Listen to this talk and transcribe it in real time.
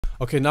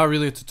Okay, not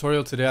really a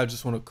tutorial today. I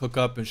just want to cook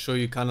up and show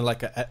you kind of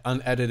like an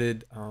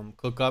unedited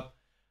cook up.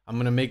 I'm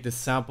going to make this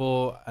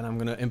sample and I'm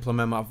going to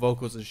implement my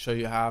vocals and show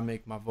you how I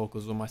make my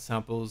vocals with my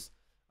samples.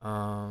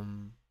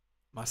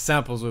 My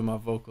samples with my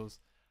vocals.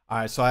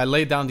 Alright, so I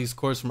laid down these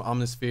chords from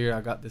Omnisphere.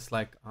 I got this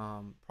like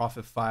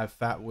Prophet 5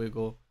 Fat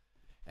Wiggle.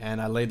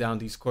 And I laid down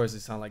these chords. They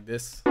sound like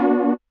this.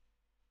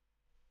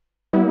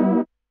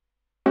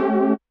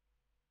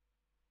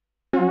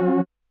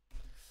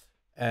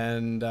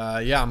 And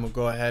yeah, I'm gonna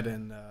go ahead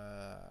and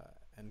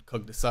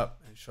cook this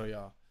up and show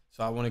y'all.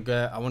 So I want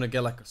to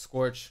get like a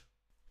Scorch.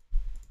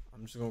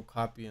 I'm just gonna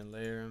copy and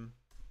layer him.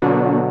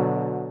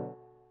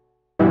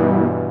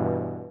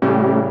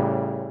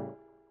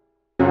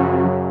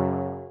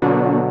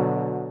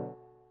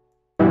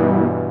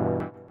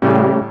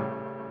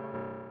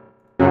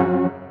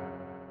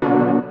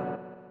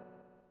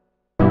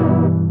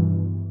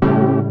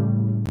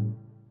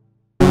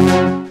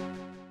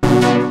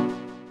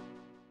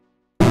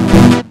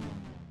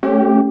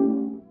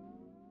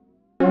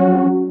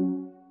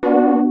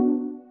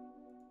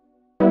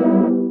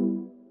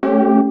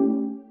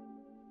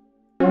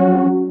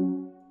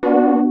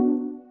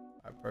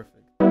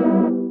 Perfect.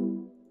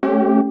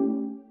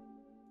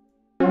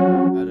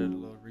 Added a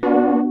little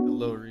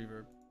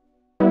reverb.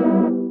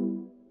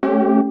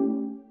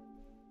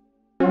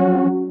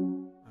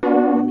 Okay,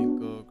 let me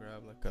go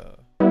grab like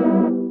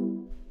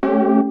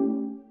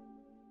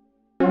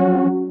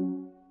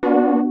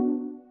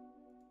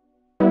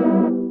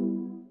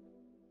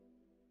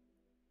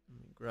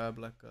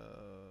a.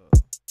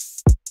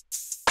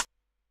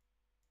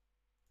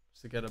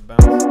 Just to get a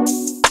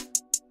bounce.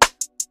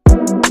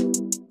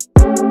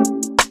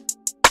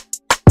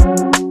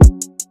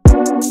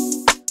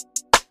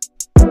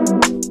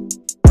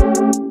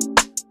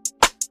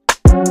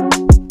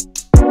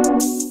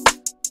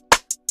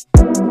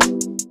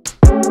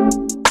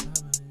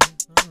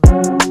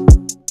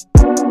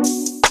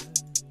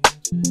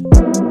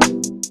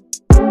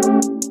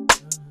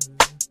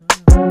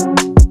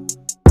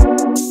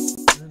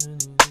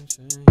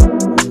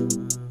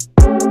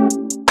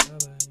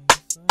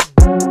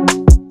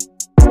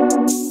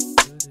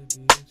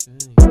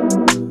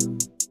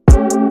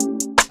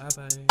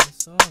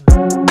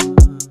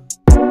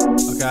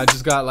 Okay, I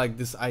just got like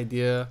this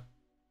idea.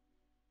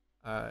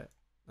 Alright,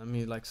 let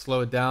me like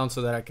slow it down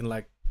so that I can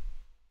like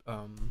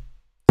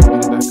speed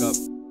it back up.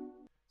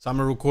 So I'm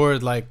gonna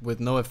record like with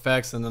no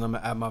effects and then I'm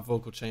gonna add my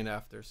vocal chain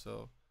after.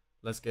 So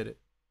let's get it.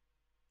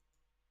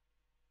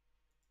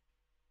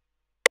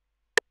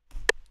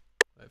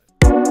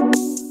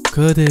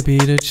 Could it be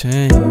the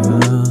chain?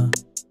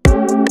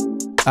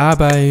 I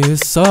bet you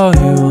saw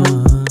you.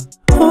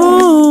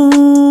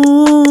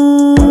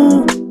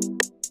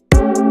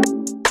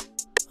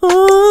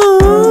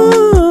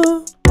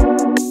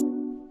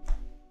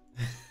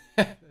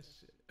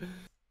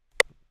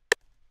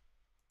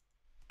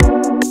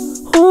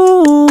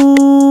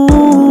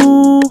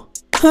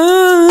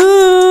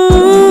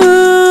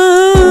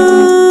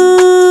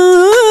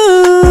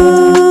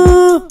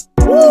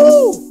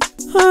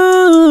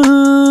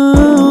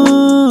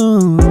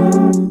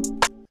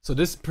 So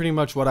this is pretty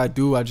much what I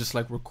do. I just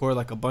like record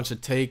like a bunch of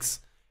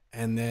takes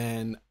and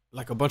then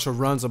like a bunch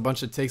of runs, a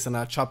bunch of takes, and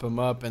I chop them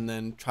up and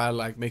then try to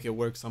like make it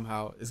work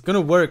somehow. It's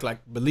gonna work, like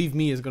believe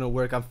me, it's gonna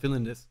work. I'm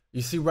feeling this.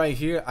 You see right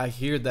here, I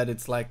hear that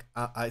it's like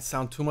I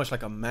sound too much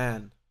like a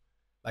man.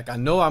 Like I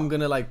know I'm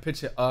gonna like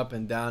pitch it up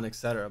and down,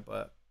 etc.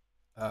 But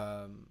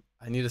I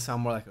need to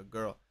sound more like a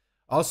girl.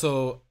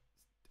 Also,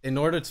 in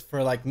order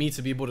for like me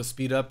to be able to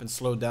speed up and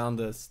slow down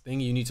this thing,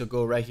 you need to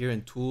go right here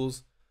in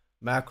tools,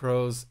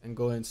 macros, and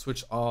go and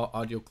switch all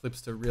audio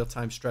clips to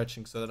real-time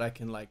stretching so that I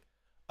can like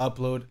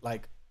upload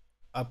like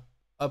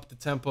up the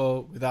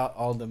tempo without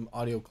all them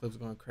audio clips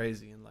going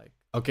crazy. And like,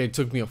 okay, it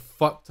took me a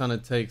fuck ton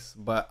of takes,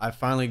 but I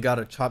finally got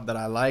a chop that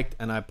I liked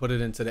and I put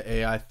it into the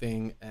AI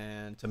thing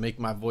and to make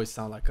my voice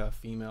sound like a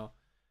female.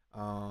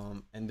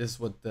 And this is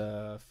what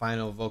the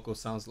final vocal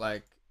sounds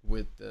like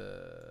with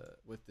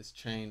this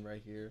chain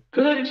right here.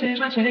 Couldn't change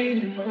my chain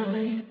in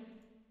mind.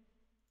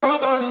 Oh,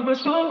 God, but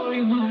so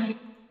you might.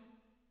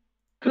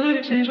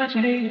 Couldn't change my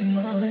chain in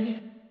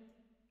mind.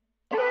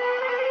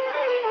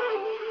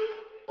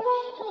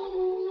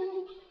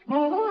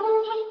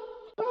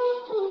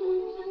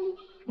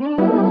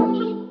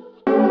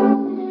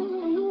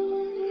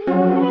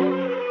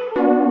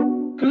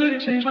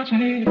 Couldn't change my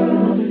chain in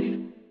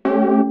mind.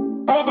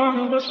 Oh,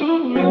 God, but so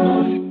you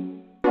might.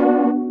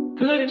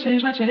 Couldn't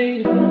change my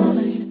chain in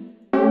mind.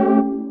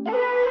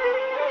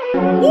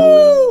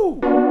 Woo!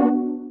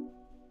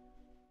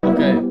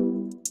 Okay.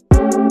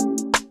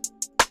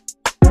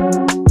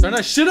 Turn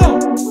that shit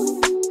on.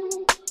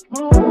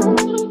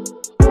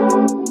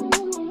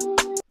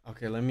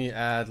 Okay, let me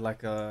add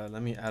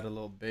a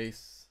little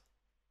bass.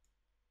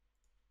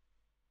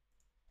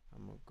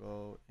 I'm gonna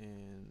go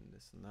in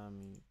this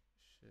Nami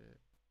shit.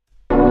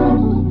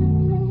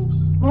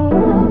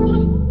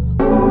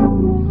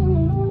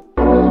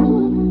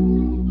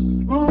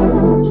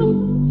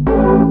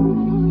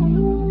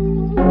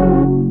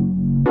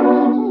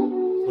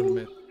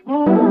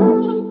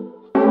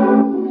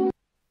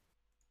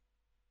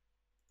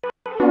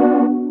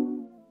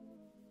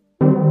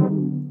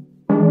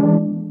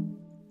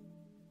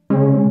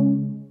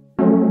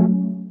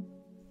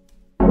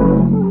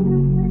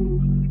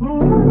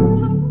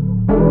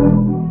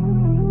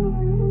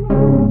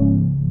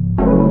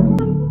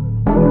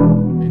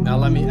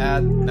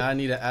 now I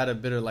need to add a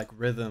bit of like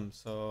rhythm.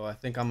 So I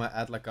think I'm gonna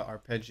add like an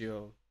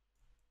arpeggio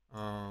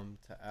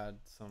to add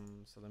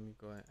some. So let me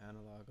go in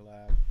analog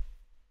lab.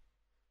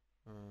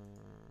 Let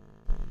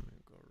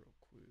me go real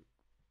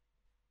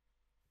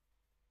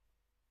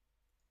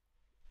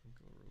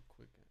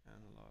quick. In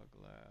analog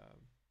lab.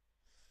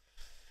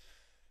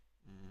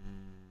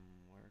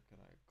 Where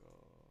could I go?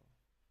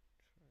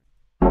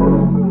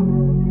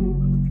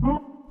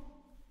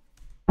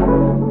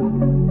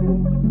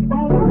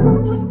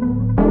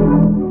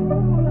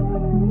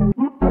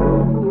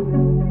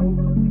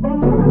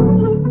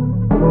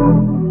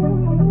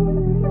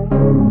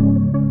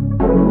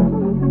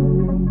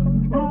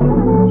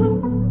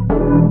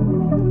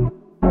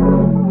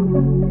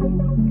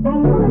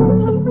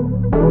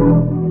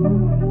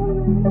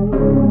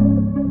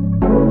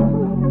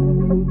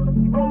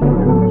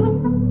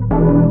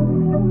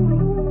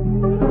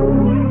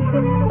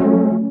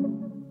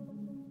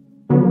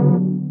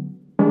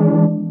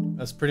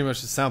 That's pretty much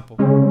the sample.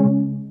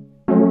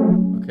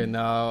 Okay,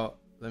 now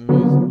let me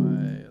use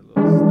my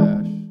little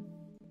stash.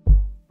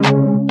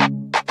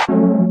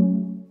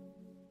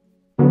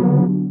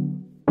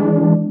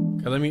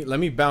 Okay, let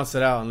me bounce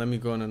it out and let me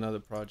go in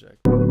another project.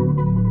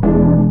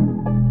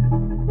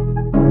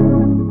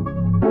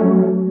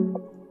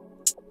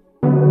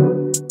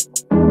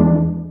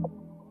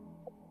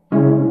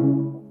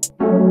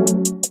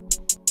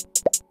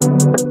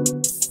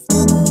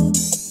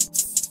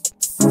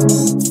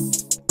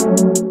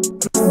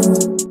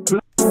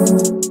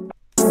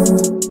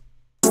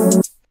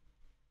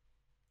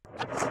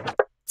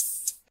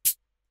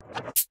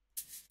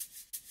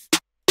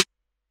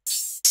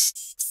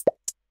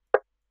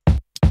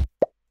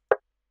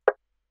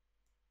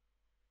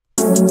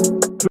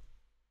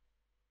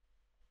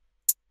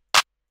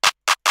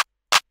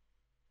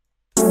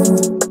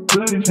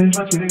 Couldn't change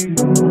my change.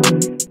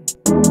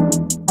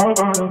 All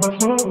part of my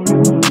soul.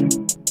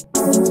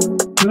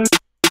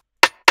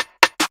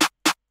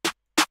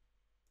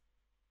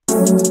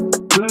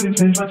 Couldn't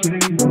change my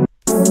change.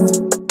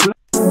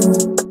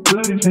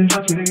 Couldn't change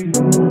my change.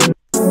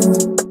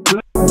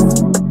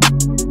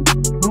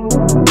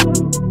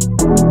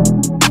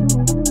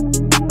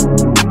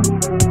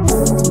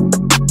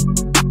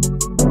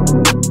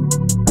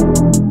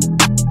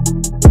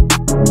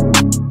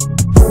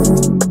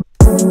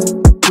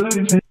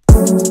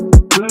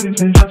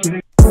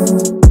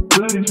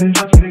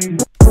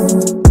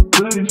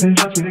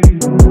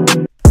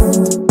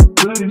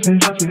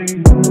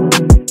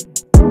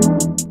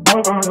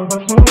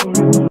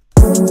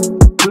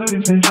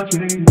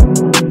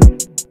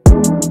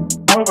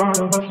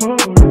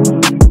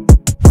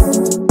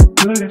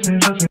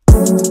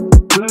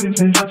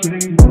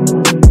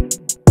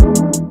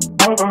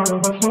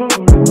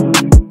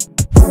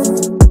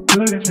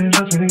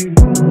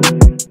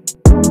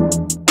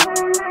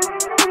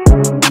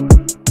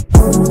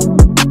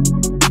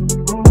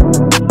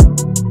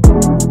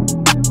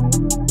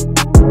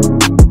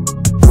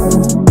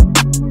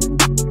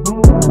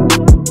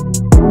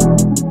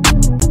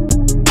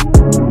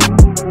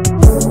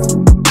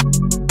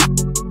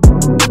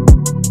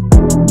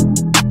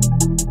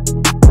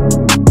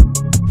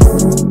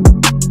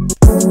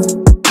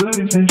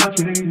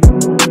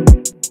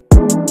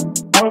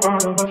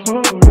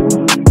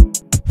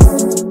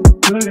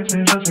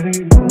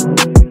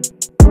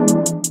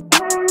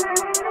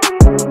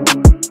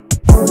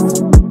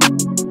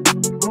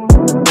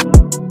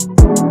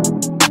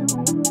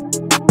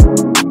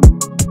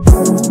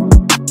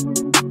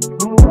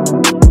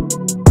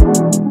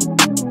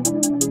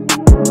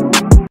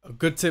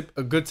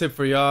 A good tip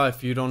for y'all,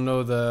 if you don't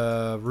know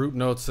the root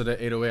notes of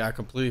the 808, I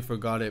completely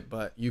forgot it,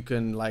 but you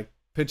can like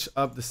pitch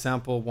up the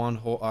sample one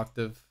whole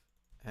octave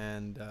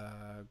and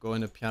go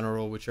into piano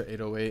roll with your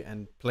 808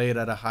 and play it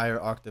at a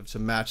higher octave to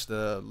match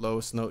the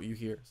lowest note you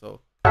hear. So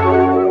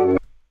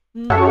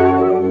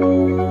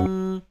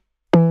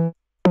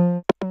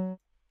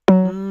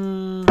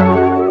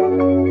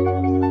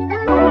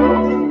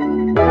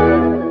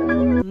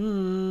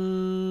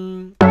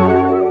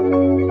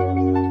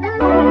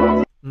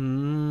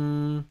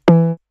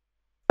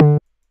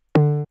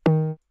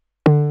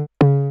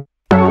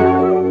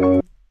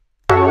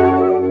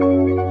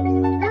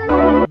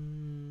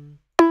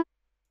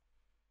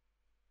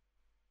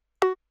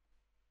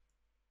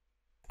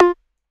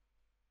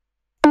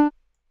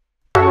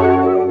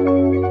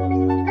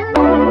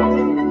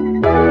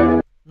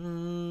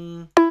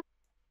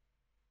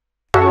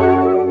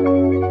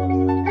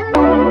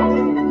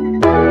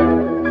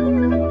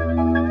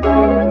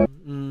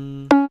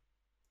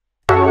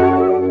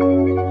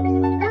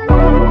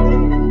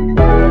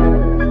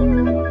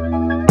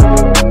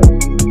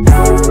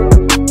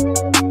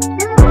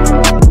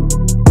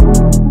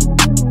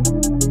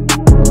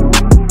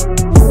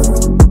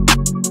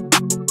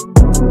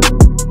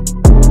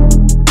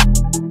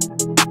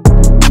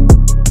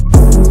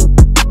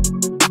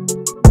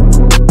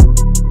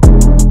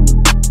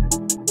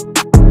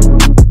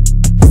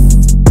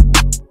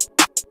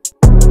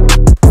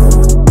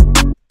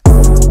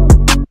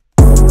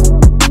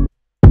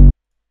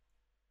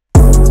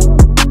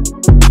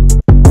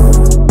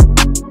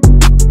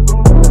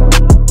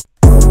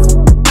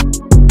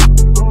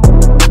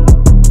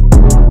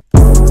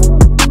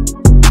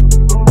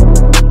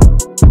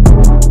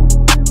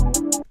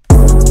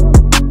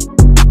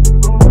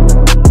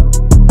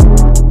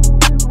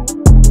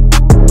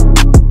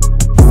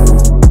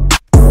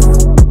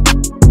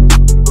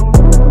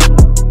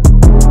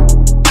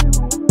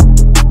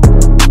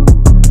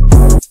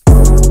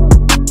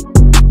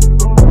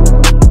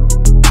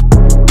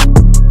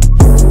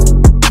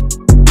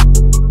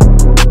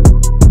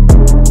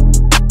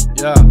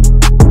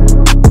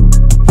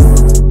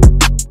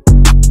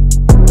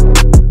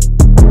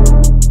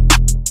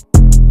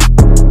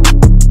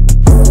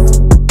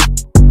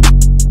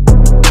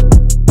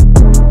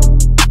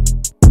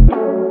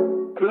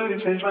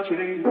Couldn't change my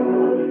state of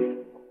mind.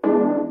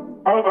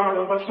 All part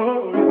of my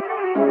story.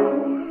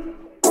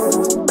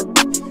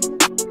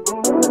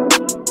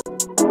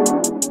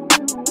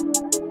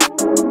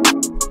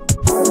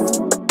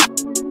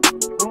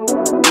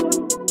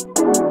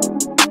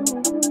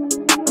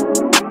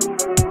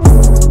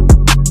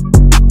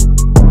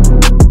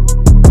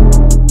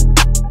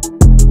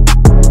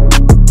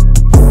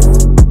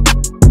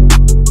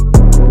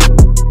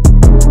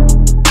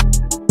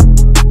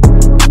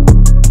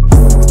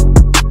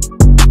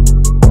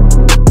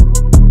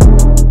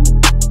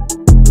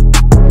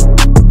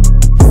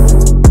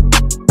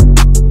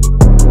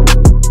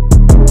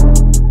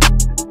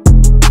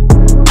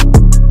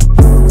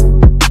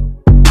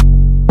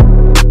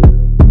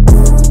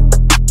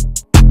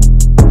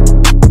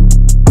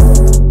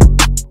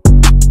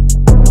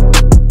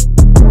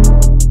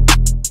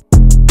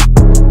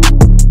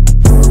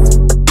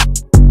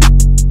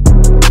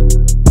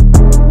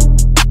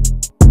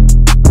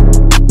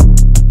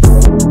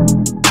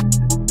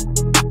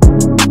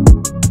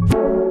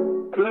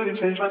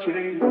 Change my state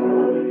of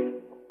mind.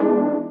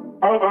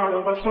 All part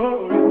of my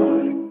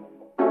storyline.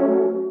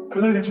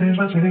 Couldn't change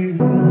my state of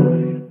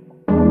mind.